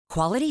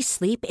Quality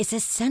sleep is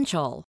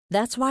essential.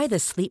 That's why the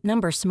Sleep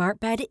Number Smart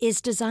Bed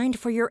is designed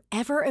for your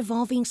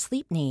ever-evolving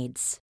sleep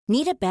needs.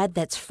 Need a bed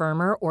that's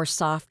firmer or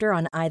softer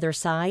on either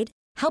side?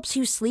 Helps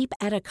you sleep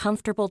at a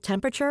comfortable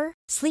temperature?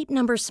 Sleep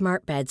Number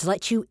Smart Beds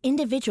let you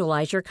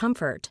individualize your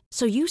comfort,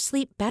 so you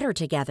sleep better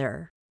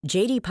together.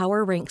 J.D.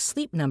 Power ranks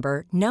Sleep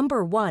Number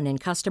number 1 in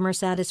customer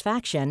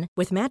satisfaction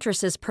with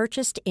mattresses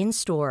purchased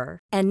in-store.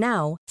 And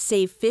now,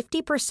 save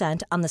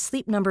 50% on the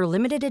Sleep Number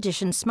Limited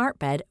Edition Smart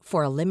Bed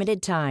for a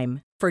limited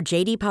time. For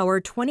J.D. Power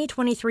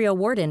 2023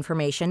 award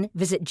information,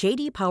 visit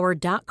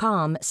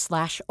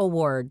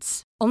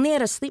jdpower.com/awards. Only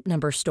at a Sleep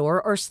Number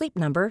store or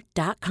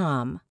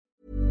sleepnumber.com.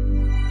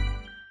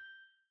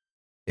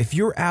 If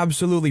you're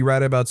absolutely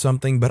right about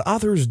something but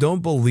others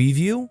don't believe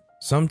you,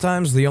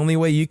 sometimes the only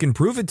way you can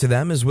prove it to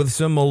them is with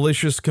some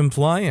malicious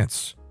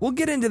compliance. We'll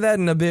get into that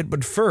in a bit,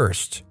 but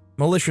first,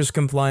 malicious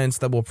compliance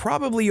that will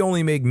probably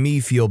only make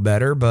me feel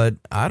better, but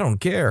I don't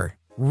care.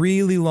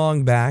 Really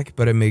long back,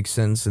 but it makes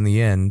sense in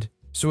the end.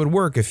 So at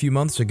work a few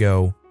months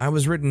ago, I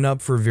was written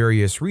up for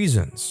various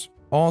reasons.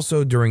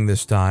 Also during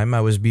this time,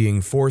 I was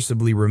being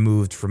forcibly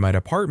removed from my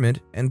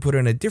department and put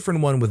in a different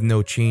one with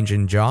no change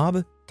in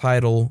job,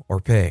 title, or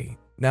pay.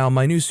 Now,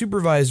 my new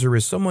supervisor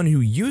is someone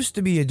who used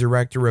to be a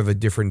director of a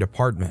different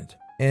department,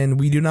 and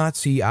we do not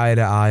see eye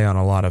to eye on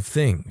a lot of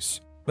things.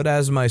 But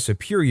as my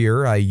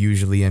superior, I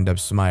usually end up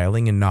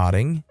smiling and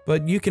nodding,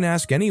 but you can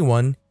ask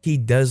anyone, he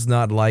does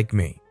not like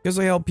me, because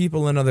I help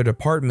people in other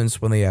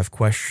departments when they have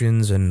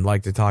questions and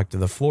like to talk to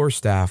the floor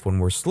staff when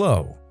we're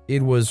slow.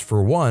 It was,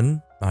 for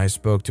one, I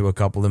spoke to a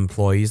couple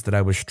employees that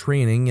I was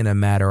training in a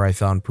matter I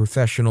found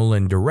professional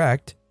and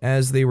direct,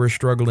 as they were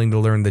struggling to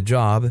learn the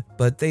job,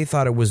 but they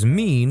thought it was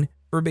mean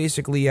for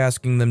basically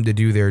asking them to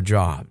do their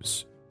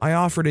jobs. I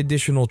offered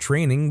additional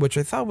training, which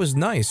I thought was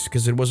nice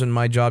because it wasn't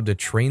my job to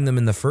train them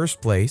in the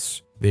first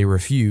place. They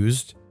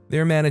refused.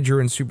 Their manager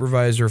and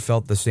supervisor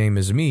felt the same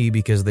as me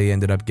because they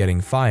ended up getting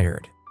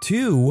fired.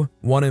 2,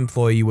 one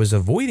employee was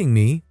avoiding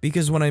me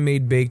because when I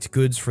made baked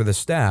goods for the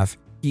staff,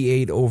 he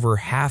ate over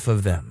half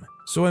of them.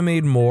 So I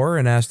made more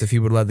and asked if he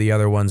would let the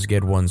other ones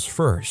get ones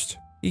first.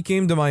 He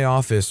came to my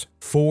office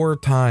 4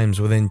 times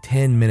within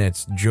 10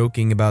 minutes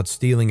joking about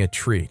stealing a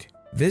treat.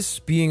 This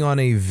being on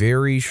a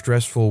very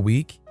stressful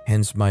week,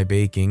 hence my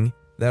baking,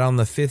 that on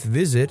the 5th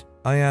visit,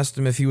 I asked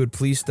him if he would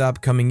please stop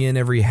coming in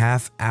every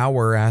half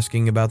hour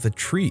asking about the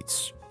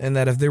treats, and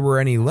that if there were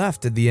any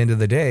left at the end of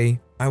the day,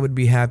 I would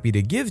be happy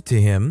to give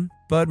to him,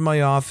 but my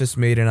office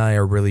mate and I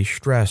are really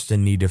stressed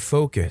and need to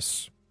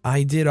focus.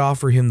 I did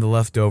offer him the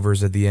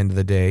leftovers at the end of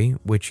the day,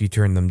 which he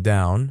turned them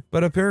down,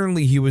 but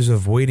apparently he was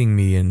avoiding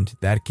me and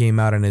that came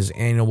out in his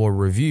annual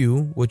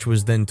review, which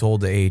was then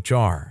told to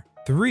HR.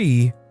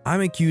 3,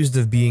 I'm accused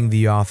of being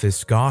the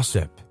office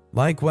gossip.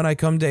 Like when I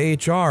come to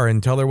HR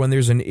and tell her when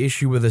there's an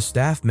issue with a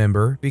staff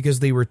member because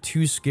they were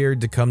too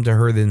scared to come to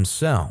her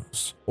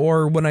themselves.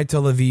 Or when I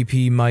tell a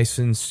VP my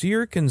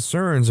sincere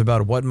concerns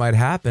about what might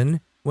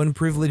happen when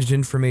privileged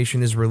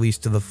information is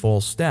released to the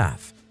full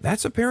staff.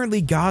 That's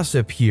apparently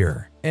gossip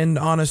here. And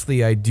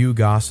honestly, I do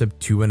gossip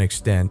to an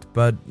extent,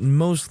 but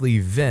mostly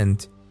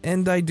vent,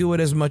 and I do it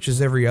as much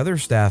as every other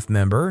staff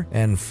member,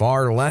 and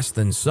far less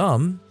than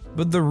some.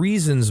 But the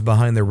reasons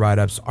behind the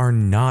write-ups are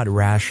not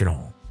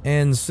rational.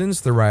 And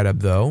since the write-up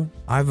though,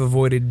 I've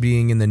avoided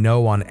being in the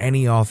know on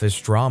any office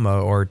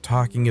drama or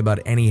talking about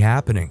any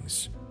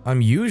happenings.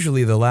 I'm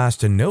usually the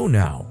last to know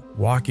now,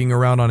 walking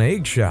around on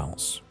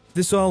eggshells.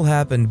 This all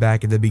happened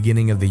back at the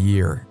beginning of the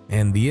year,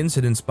 and the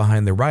incidents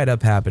behind the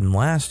write-up happened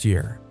last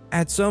year.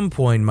 At some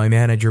point, my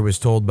manager was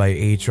told by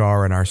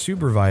HR and our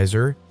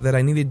supervisor that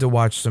I needed to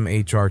watch some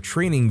HR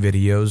training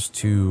videos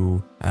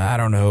to,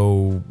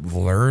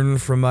 learn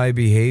from my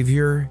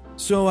behavior.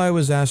 So I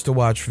was asked to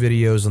watch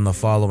videos on the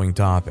following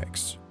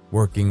topics: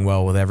 working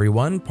well with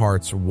everyone,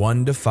 parts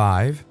 1 to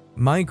 5,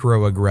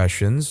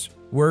 microaggressions,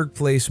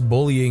 workplace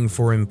bullying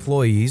for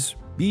employees,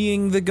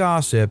 being the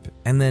gossip,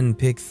 and then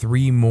pick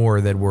 3 more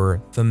that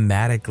were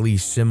thematically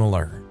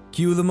similar.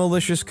 Cue the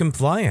malicious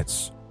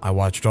compliance. I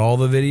watched all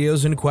the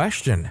videos in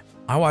question.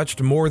 I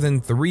watched more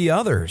than 3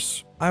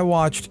 others. I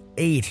watched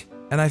 8,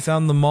 and I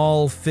found them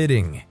all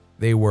fitting.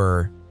 They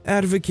were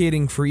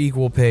advocating for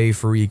equal pay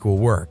for equal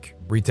work,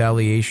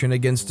 retaliation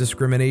against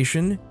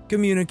discrimination,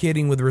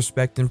 communicating with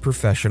respect and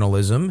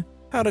professionalism,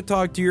 how to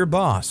talk to your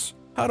boss,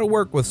 how to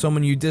work with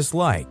someone you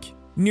dislike,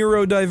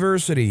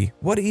 neurodiversity.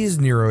 What is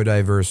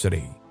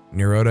neurodiversity?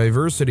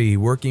 Neurodiversity,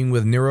 working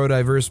with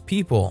neurodiverse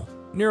people.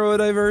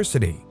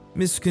 Neurodiversity.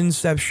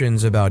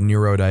 Misconceptions about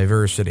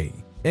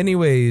neurodiversity.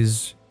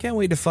 Anyways, can't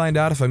wait to find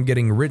out if I'm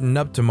getting written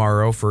up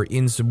tomorrow for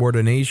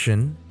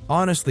insubordination.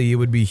 Honestly, it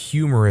would be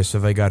humorous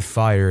if I got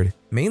fired,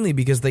 mainly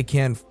because they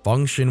can't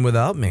function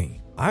without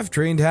me. I've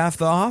trained half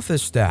the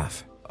office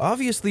staff.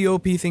 Obviously,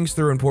 OP thinks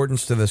their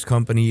importance to this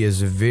company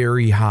is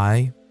very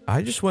high.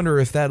 I just wonder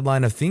if that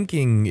line of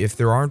thinking, if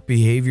there aren't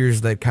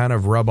behaviors that kind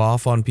of rub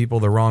off on people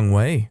the wrong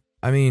way.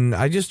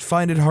 I just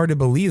find it hard to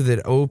believe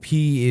that OP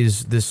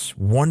is this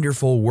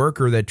wonderful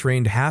worker that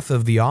trained half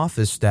of the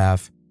office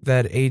staff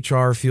that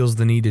HR feels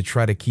the need to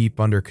try to keep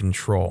under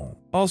control.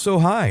 Also,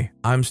 hi,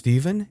 I'm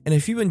Steven, and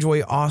if you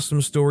enjoy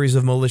awesome stories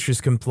of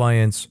malicious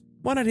compliance,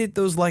 why not hit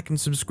those like and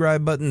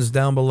subscribe buttons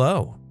down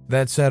below?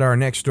 That said, our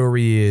next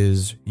story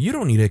is, you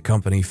don't need a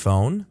company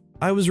phone.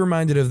 I was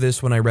reminded of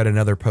this when I read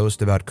another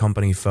post about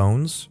company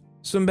phones.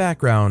 Some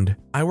background,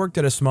 I worked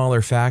at a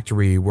smaller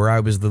factory where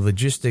I was the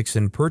logistics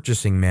and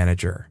purchasing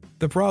manager.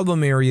 The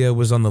problem area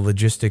was on the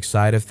logistics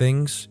side of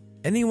things.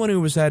 Anyone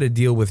who has had to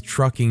deal with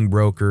trucking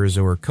brokers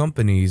or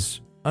companies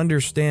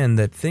understand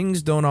that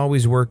things don't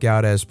always work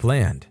out as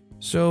planned.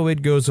 So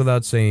it goes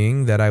without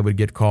saying that I would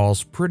get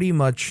calls pretty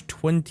much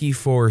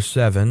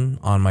 24/7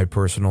 on my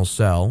personal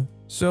cell.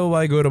 So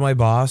I go to my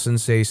boss and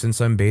say since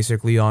I'm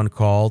basically on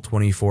call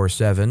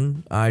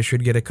 24/7, I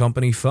should get a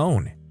company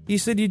phone. He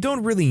said you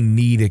don't really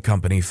need a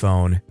company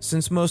phone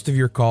since most of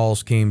your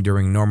calls came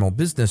during normal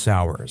business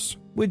hours,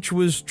 which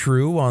was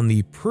true on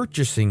the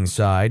purchasing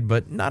side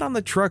but not on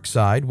the truck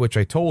side, which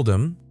I told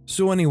him.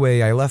 So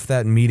anyway, I left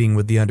that meeting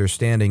with the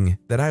understanding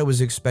that I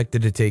was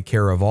expected to take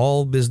care of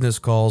all business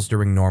calls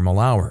during normal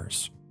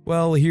hours.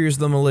 Well, here's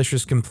the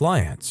malicious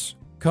compliance.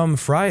 Come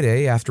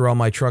Friday, after all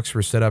my trucks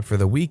were set up for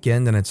the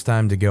weekend and it's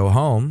time to go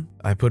home,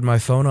 I put my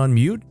phone on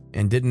mute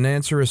and didn't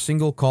answer a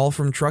single call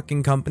from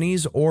trucking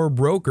companies or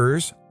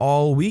brokers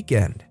all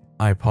weekend.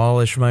 I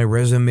polished my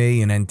resume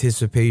in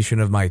anticipation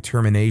of my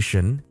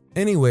termination.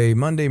 Anyway,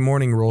 Monday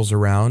morning rolls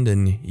around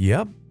and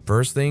yep,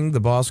 first thing,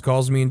 the boss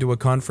calls me into a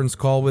conference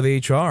call with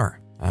HR.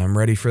 I'm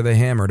ready for the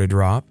hammer to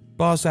drop.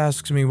 Boss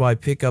asks me why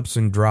pickups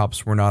and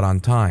drops were not on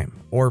time,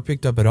 or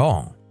picked up at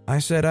all. I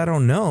said I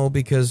don't know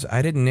because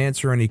I didn't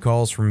answer any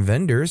calls from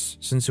vendors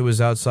since it was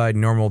outside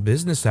normal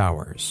business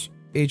hours.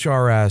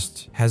 HR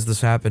asked, has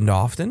this happened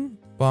often?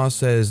 Boss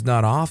says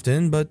not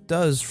often, but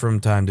does from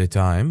time to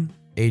time.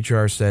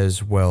 HR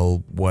says,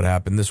 well, what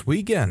happened this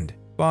weekend?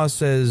 Boss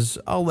says,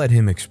 I'll let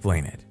him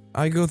explain it.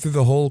 I go through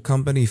the whole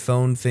company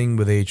phone thing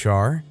with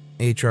HR.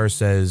 HR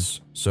says,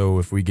 so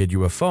if we get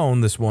you a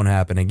phone, this won't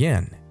happen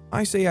again.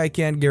 I say I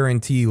can't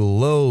guarantee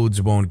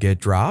loads won't get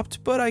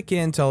dropped, but I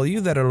can tell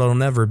you that it'll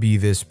never be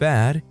this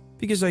bad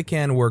because I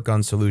can work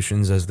on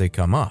solutions as they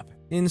come up,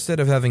 instead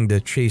of having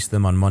to chase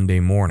them on Monday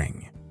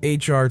morning.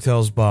 HR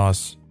tells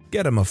boss,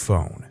 get him a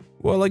phone.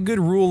 Well, a good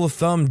rule of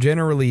thumb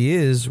generally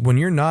is when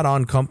you're not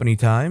on company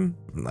time,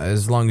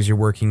 as long as you're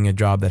working a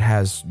job that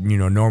has,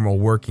 normal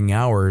working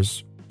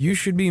hours, you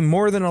should be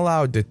more than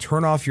allowed to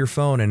turn off your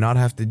phone and not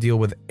have to deal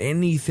with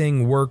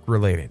anything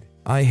work-related.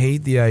 I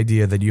hate the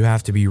idea that you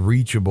have to be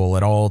reachable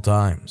at all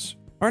times.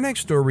 Our next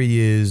story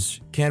is,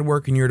 can't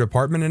work in your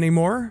department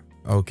anymore?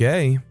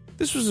 Okay.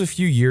 This was a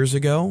few years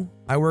ago.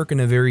 I work in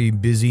a very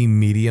busy,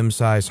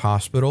 medium-sized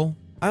hospital.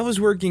 I was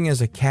working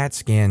as a CAT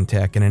scan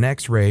tech and an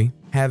X-ray,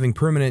 having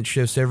permanent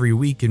shifts every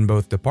week in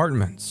both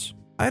departments.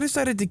 I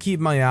decided to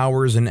keep my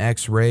hours in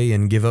X-ray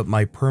and give up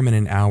my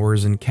permanent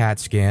hours in CAT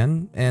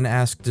scan and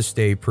asked to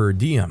stay per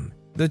diem.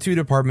 The two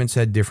departments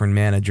had different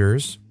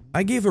managers.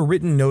 I gave a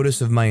written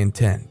notice of my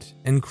intent,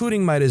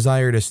 including my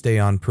desire to stay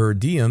on per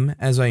diem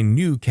as I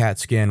knew CAT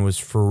scan was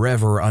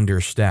forever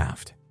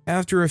understaffed.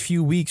 After a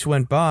few weeks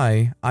went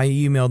by, I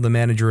emailed the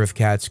manager of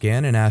CAT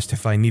scan and asked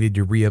if I needed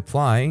to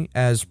reapply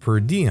as per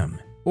diem,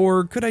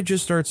 or could I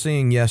just start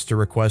saying yes to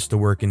request to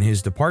work in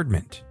his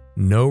department?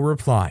 No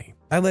reply.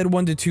 I let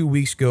 1 to 2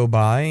 weeks go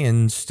by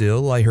and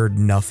still I heard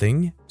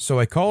nothing, so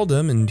I called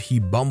him and he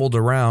bumbled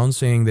around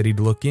saying that he'd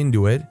look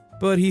into it,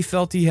 but he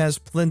felt he has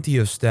plenty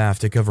of staff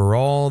to cover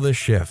all the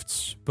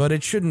shifts, but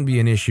it shouldn't be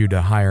an issue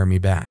to hire me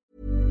back.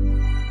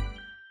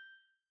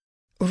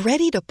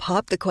 Ready to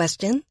pop the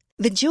question?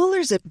 The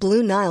jewelers at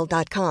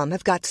BlueNile.com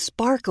have got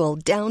sparkle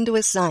down to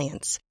a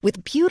science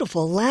with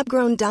beautiful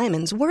lab-grown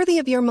diamonds worthy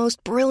of your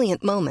most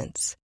brilliant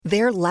moments.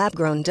 Their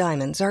lab-grown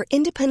diamonds are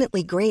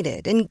independently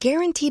graded and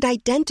guaranteed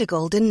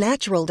identical to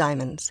natural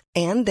diamonds,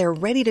 and they're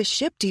ready to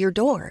ship to your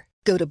door.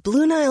 Go to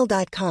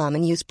BlueNile.com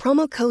and use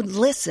promo code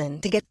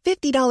LISTEN to get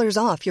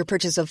 $50 off your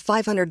purchase of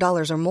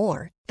 $500 or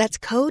more. That's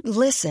code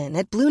LISTEN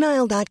at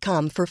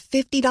BlueNile.com for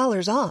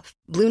 $50 off.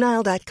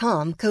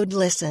 BlueNile.com, code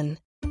LISTEN.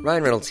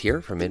 Ryan Reynolds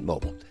here from Mint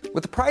Mobile.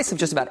 With the price of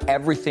just about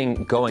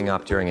everything going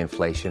up during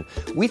inflation,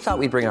 we thought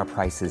we'd bring our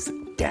prices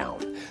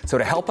down. So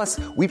to help us,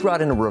 we brought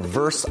in a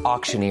reverse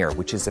auctioneer,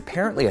 which is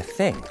apparently a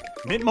thing.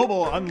 Mint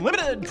Mobile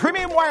Unlimited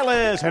Premium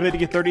Wireless. How to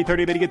get 30,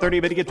 30, how to get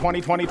 30, how to get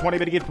 20, 20, 20,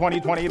 how to get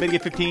 20, 20, how to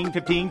get 15,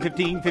 15,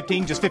 15,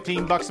 15, just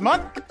 $15 a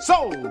month?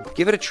 Sold!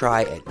 Give it a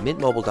try at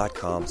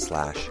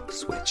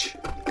mintmobile.com/switch.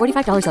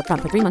 $45 up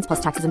front for 3 months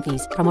plus taxes and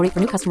fees. Promo rate for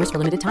new customers for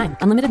limited time.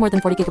 Unlimited more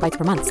than 40 gigabytes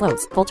per month.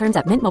 Slows full terms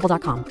at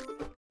mintmobile.com.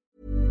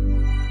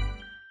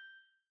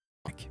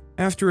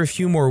 After a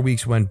few more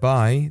weeks went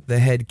by, the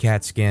head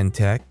CAT scan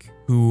tech,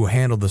 who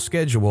handled the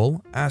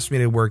schedule, asked me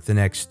to work the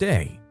next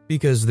day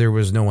because there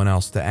was no one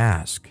else to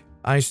ask.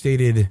 I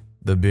stated,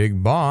 the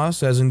big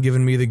boss hasn't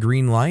given me the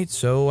green light,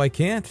 so I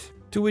can't.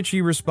 To which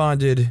he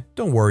responded,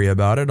 don't worry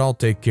about it, I'll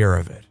take care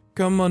of it.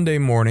 Come Monday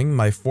morning,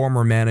 my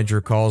former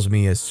manager calls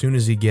me as soon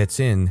as he gets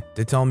in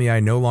to tell me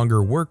I no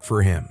longer work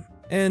for him.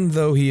 And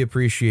though he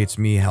appreciates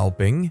me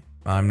helping,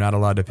 I'm not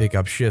allowed to pick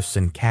up shifts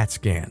in CAT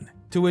scan.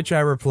 To which I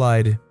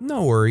replied,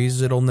 "No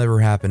worries, it'll never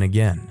happen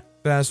again."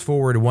 Fast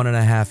forward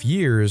 1.5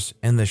 years,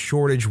 and the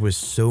shortage was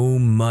so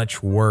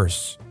much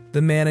worse.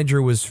 The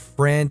manager was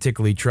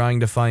frantically trying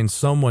to find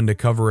someone to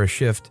cover a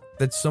shift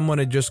that someone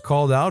had just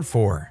called out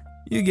for.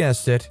 You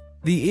guessed it,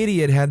 the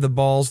idiot had the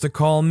balls to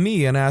call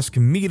me and ask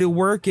me to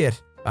work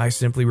it. I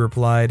simply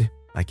replied,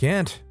 "I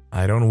can't.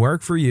 I don't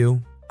work for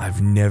you."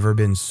 I've never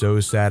been so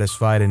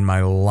satisfied in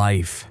my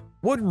life.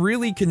 What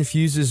really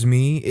confuses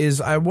me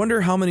is I wonder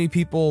how many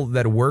people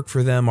that work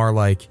for them are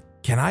like,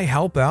 "Can I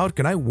help out?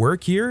 Can I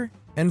work here?"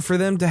 And for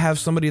them to have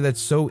somebody that's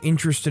so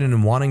interested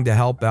in wanting to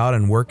help out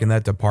and work in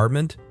that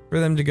department, for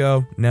them to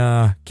go,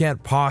 "Nah,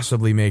 can't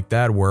possibly make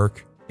that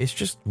work." It's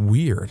just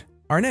weird.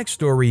 Our next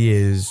story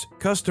is,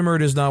 customer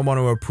does not want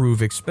to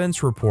approve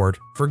expense report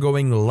for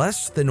going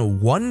less than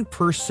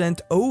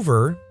 1%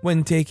 over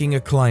when taking a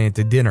client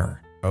to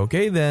dinner.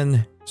 Okay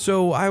then.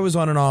 So I was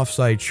on an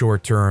off-site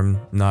short-term,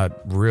 not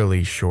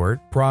really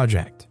short,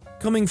 project.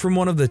 Coming from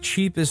one of the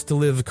cheapest to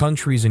live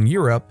countries in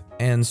Europe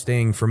and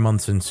staying for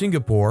months in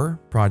Singapore,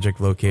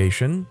 project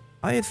location,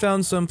 I had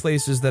found some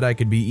places that I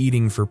could be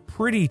eating for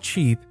pretty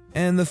cheap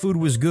and the food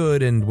was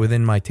good and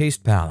within my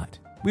taste palette.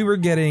 We were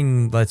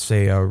getting, let's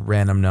say a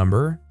random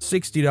number,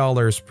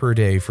 $60 per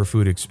day for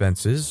food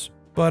expenses,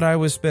 but I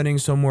was spending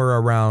somewhere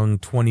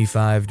around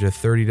 $25 to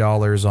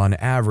 $30 on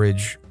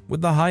average,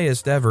 with the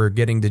highest ever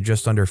getting to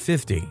just under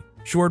 $50.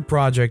 Short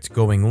project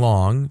going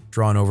long,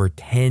 drawn over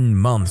 10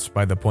 months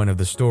by the point of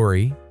the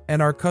story,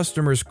 and our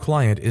customer's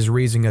client is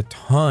raising a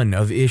ton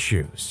of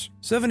issues.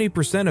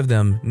 70% of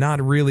them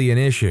not really an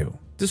issue.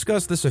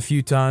 Discussed this a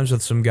few times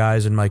with some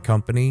guys in my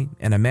company,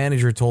 and a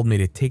manager told me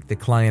to take the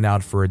client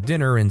out for a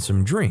dinner and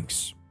some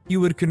drinks. He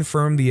would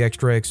confirm the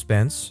extra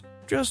expense,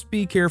 just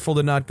be careful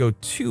to not go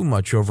too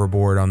much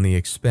overboard on the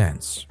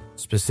expense.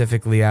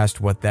 Specifically asked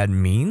what that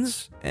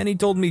means, and he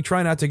told me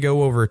try not to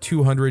go over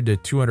 $200 to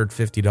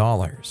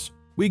 $250.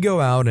 We go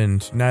out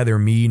and neither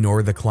me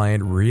nor the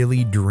client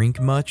really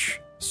drink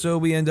much, so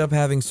we end up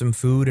having some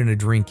food and a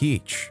drink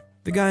each.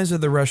 The guys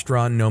at the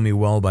restaurant know me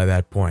well by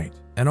that point,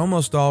 and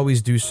almost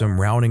always do some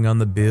rounding on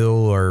the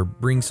bill or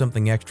bring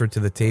something extra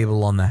to the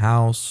table on the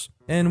house,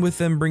 and with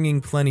them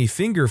bringing plenty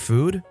finger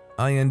food,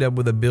 I end up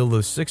with a bill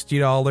of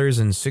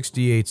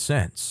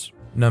 $60.68,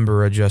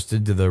 number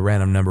adjusted to the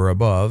random number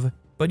above,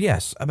 but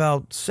yes,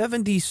 about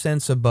 70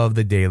 cents above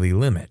the daily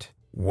limit.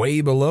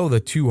 Way below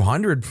the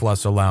 200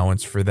 plus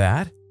allowance for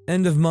that.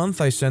 End of month,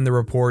 I send the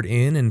report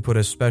in and put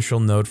a special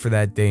note for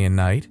that day and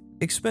night.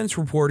 Expense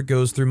report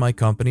goes through my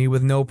company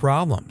with no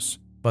problems.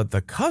 But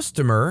the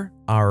customer,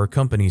 our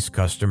company's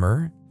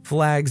customer,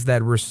 flags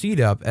that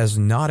receipt up as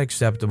not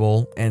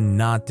acceptable and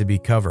not to be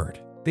covered.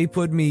 They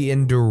put me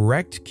in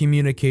direct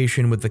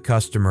communication with the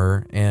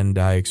customer and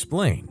I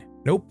explain,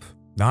 "Nope,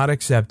 not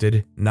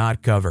accepted,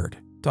 not covered."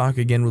 Talk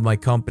again with my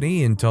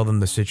company and tell them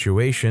the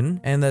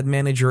situation and that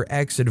manager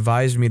X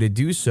advised me to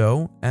do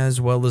so, as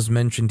well as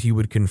mentioned he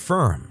would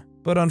confirm.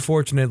 But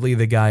unfortunately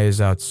the guy is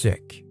out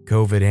sick,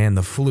 COVID and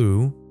the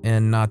flu,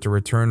 and not to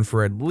return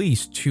for at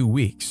least 2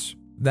 weeks.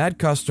 That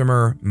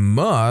customer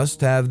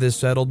must have this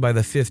settled by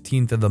the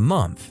 15th of the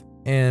month,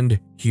 and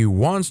he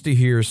wants to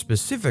hear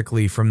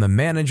specifically from the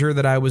manager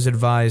that I was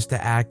advised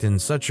to act in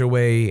such a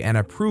way and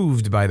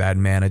approved by that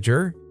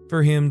manager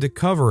for him to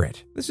cover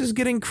it. This is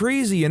getting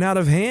crazy and out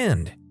of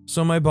hand.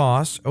 So my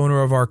boss,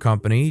 owner of our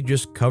company,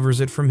 just covers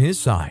it from his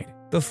side.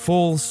 The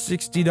full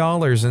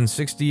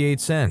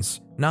 $60.68,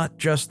 not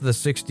just the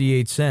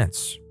 68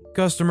 cents.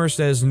 Customer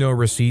says no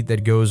receipt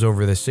that goes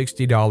over the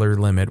 $60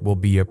 limit will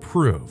be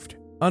approved.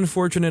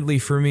 Unfortunately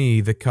for me,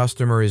 the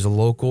customer is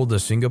local to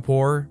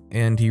Singapore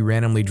and he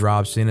randomly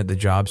drops in at the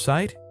job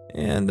site,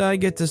 and I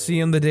get to see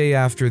him the day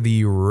after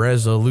the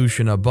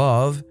resolution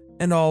above,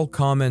 and all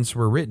comments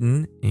were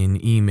written in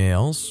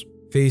emails.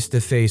 Face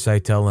to face, I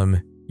tell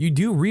him, "You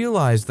do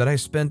realize that I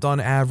spent on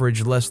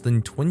average less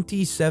than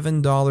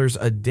 $27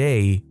 a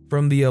day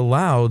from the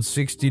allowed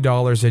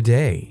 $60 a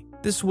day.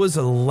 This was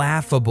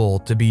laughable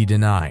to be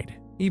denied."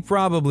 He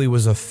probably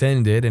was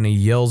offended and he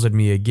yells at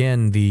me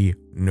again, the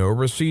 "No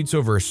receipts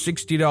over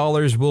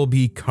 $60 will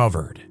be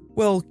covered."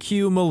 Well,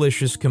 cue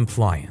malicious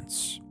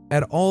compliance.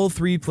 At all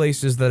 3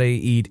 places that I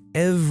eat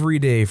every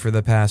day for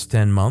the past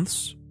 10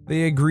 months,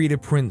 they agree to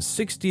print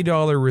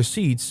 $60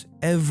 receipts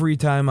every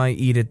time I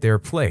eat at their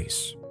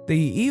place. They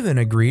even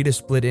agree to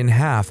split in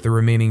half the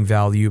remaining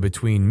value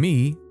between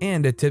me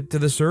and a tip to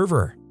the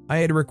server. I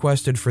had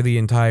requested for the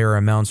entire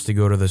amounts to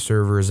go to the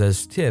servers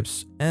as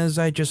tips, as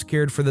I just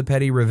cared for the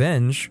petty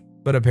revenge,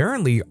 but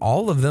apparently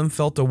all of them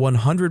felt a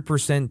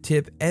 100%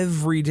 tip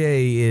every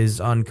day is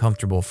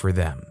uncomfortable for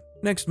them.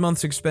 Next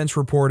month's expense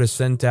report is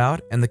sent out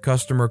and the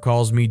customer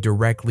calls me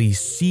directly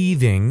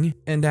seething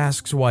and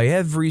asks why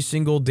every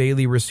single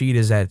daily receipt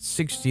is at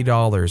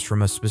 $60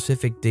 from a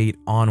specific date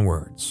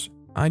onwards.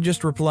 I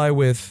just reply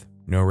with,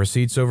 "No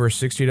receipts over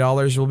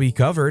 $60 will be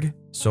covered,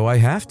 so I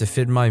have to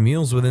fit my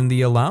meals within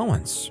the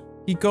allowance."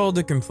 He called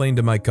to complain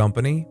to my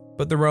company,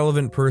 but the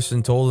relevant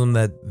person told him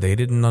that they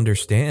didn't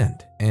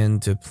understand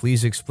and to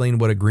please explain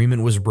what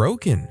agreement was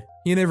broken.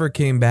 He never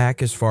came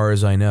back as far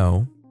as I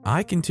know.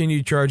 I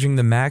continued charging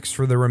the max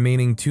for the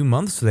remaining 2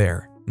 months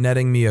there,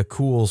 netting me a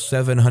cool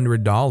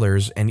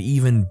 $700 and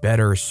even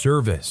better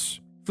service.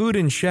 Food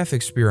and chef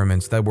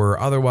experiments that were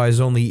otherwise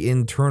only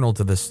internal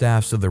to the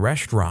staffs of the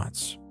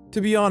restaurants.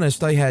 To be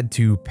honest, I had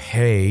to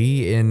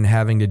pay in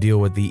having to deal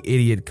with the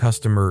idiot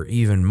customer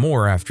even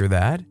more after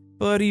that,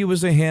 but he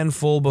was a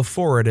handful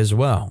before it as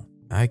well.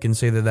 I can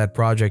say that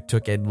project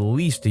took at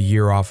least a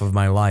year off of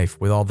my life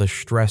with all the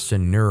stress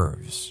and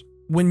nerves.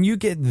 When you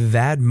get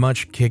that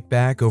much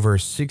kickback over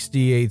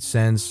 68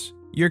 cents,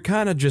 you're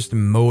kinda just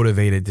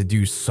motivated to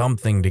do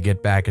something to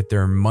get back at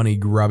their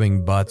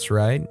money-grubbing butts,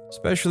 right?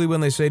 Especially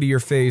when they say to your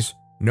face,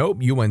 "Nope,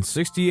 you went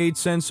 68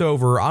 cents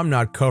over, I'm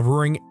not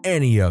covering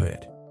any of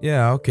it."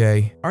 Yeah,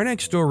 okay. Our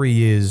next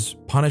story is,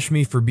 punish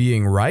me for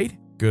being right?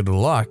 Good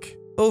luck.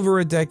 Over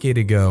a decade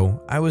ago,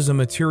 I was a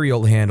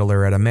material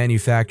handler at a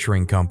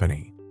manufacturing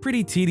company.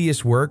 Pretty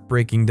tedious work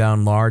breaking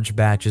down large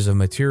batches of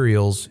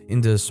materials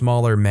into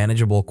smaller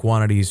manageable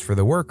quantities for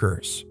the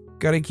workers.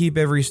 Gotta keep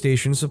every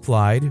station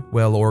supplied,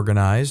 well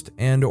organized,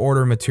 and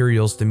order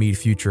materials to meet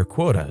future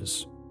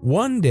quotas.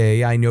 One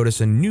day, I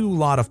notice a new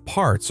lot of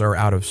parts are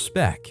out of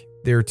spec.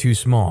 They're too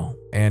small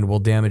and will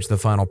damage the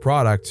final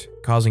product,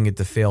 causing it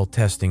to fail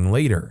testing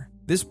later.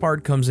 This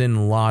part comes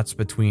in lots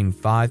between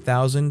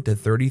 5,000 to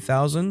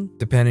 30,000,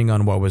 depending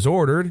on what was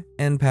ordered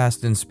and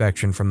past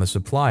inspection from the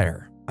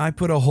supplier. I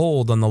put a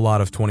hold on the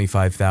lot of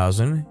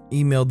 25,000,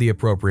 emailed the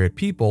appropriate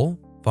people,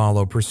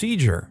 follow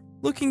procedure.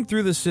 Looking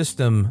through the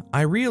system,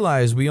 I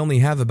realize we only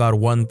have about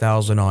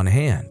 1,000 on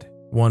hand.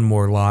 One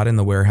more lot in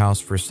the warehouse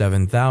for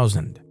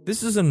 7,000.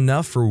 This is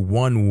enough for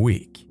 1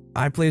 week.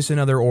 I place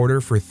another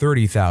order for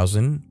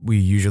 30,000, we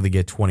usually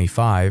get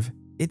 25.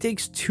 It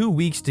takes 2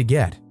 weeks to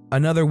get.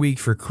 Another week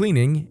for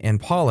cleaning and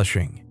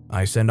polishing.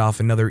 I send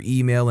off another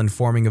email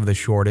informing of the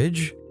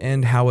shortage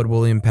and how it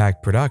will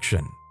impact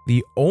production.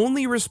 The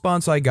only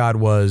response I got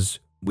was,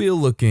 "We'll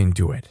look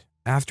into it."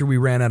 After we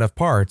ran out of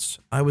parts,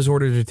 I was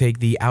ordered to take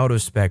the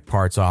out-of-spec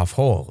parts off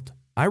hold.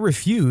 I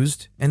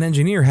refused, an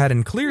engineer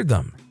hadn't cleared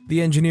them.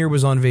 The engineer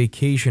was on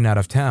vacation out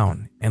of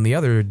town, and the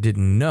other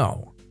didn't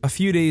know. A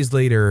few days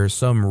later,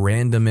 some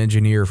random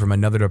engineer from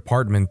another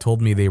department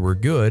told me they were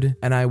good,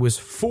 and I was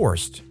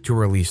forced to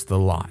release the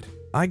lot.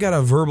 I got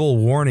a verbal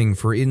warning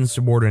for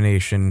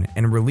insubordination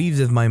and relieved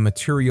of my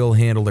material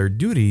handler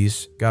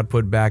duties got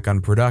put back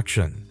on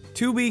production.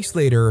 2 weeks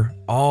later,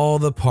 all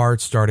the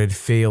parts started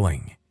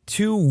failing.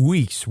 2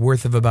 weeks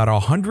worth of about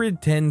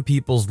 110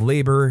 people's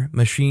labor,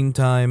 machine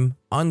time,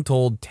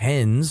 untold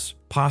tens,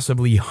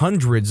 possibly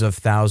hundreds of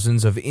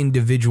thousands of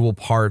individual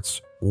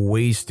parts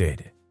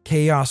wasted.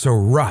 Chaos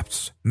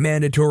erupts,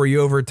 mandatory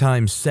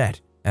overtime set,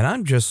 and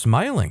I'm just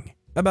smiling.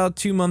 About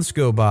 2 months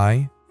go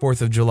by,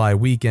 4th of July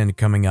weekend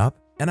coming up,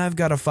 and I've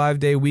got a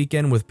 5-day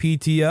weekend with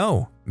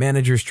PTO.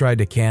 Managers tried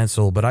to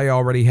cancel, but I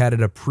already had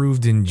it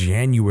approved in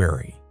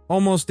January.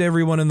 Almost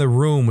everyone in the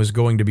room was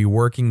going to be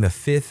working the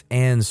 5th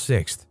and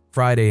 6th,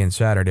 Friday and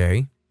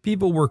Saturday.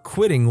 People were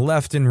quitting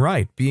left and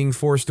right, being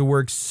forced to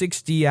work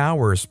 60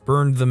 hours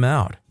burned them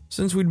out.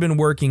 Since we'd been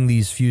working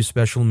these few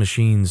special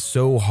machines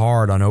so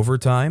hard on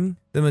overtime,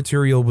 the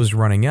material was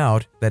running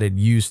out that it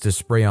used to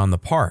spray on the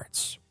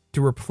parts.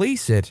 To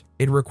replace it,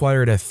 it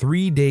required a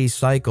 3-day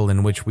cycle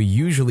in which we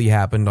usually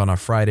happened on a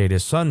Friday to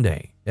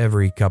Sunday,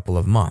 every couple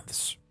of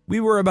months. We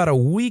were about a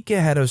week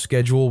ahead of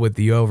schedule with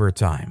the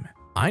overtime.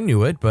 I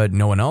knew it, but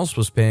no one else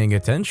was paying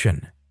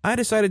attention. I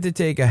decided to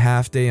take a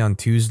half day on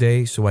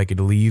Tuesday so I could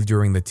leave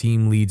during the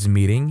team leads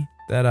meeting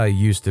that I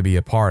used to be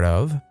a part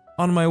of.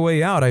 On my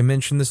way out, I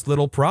mentioned this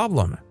little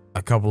problem.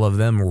 A couple of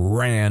them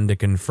ran to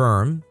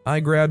confirm. I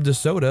grabbed a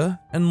soda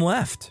and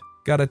left.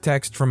 Got a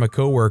text from a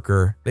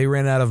coworker. They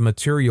ran out of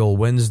material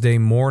Wednesday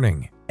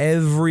morning.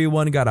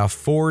 Everyone got a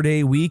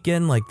 4-day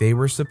weekend like they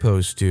were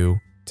supposed to.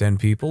 10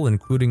 people,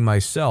 including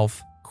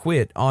myself,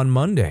 quit on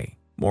Monday.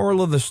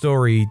 Moral of the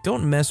story,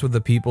 don't mess with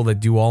the people that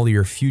do all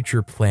your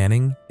future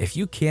planning if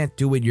you can't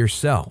do it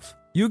yourself.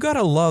 You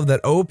gotta love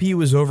that OP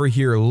was over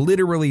here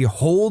literally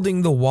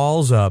holding the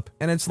walls up,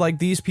 and it's like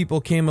these people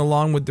came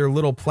along with their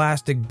little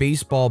plastic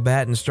baseball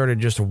bat and started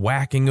just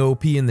whacking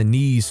OP in the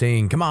knees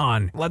saying, "Come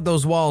on, let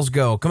those walls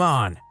go, come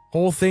on."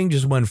 Whole thing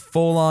just went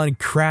full on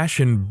crash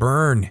and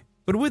burn.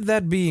 But with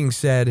that being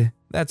said,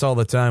 that's all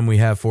the time we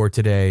have for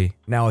today.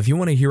 Now, if you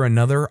want to hear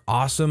another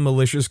awesome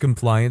malicious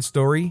compliance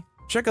story,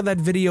 check out that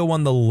video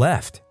on the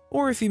left.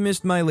 Or if you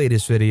missed my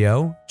latest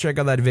video, check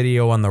out that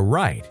video on the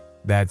right.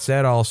 That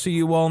said, I'll see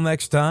you all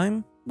next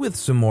time with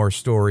some more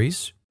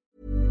stories.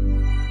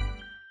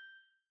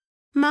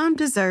 Mom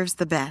deserves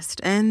the best,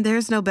 and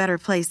there's no better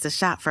place to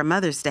shop for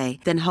Mother's Day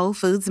than Whole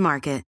Foods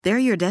Market. They're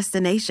your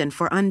destination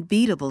for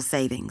unbeatable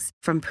savings,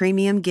 from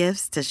premium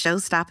gifts to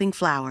show-stopping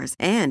flowers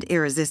and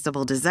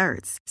irresistible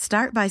desserts.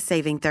 Start by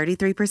saving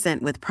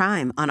 33% with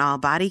Prime on all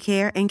body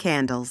care and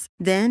candles.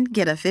 Then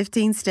get a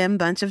 15-stem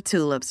bunch of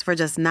tulips for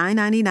just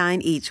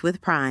 $9.99 each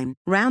with Prime.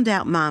 Round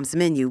out Mom's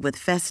menu with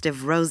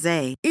festive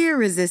rosé,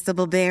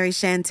 irresistible berry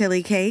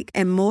chantilly cake,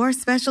 and more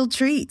special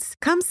treats.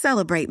 Come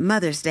celebrate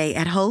Mother's Day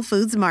at Whole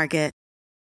Foods Market.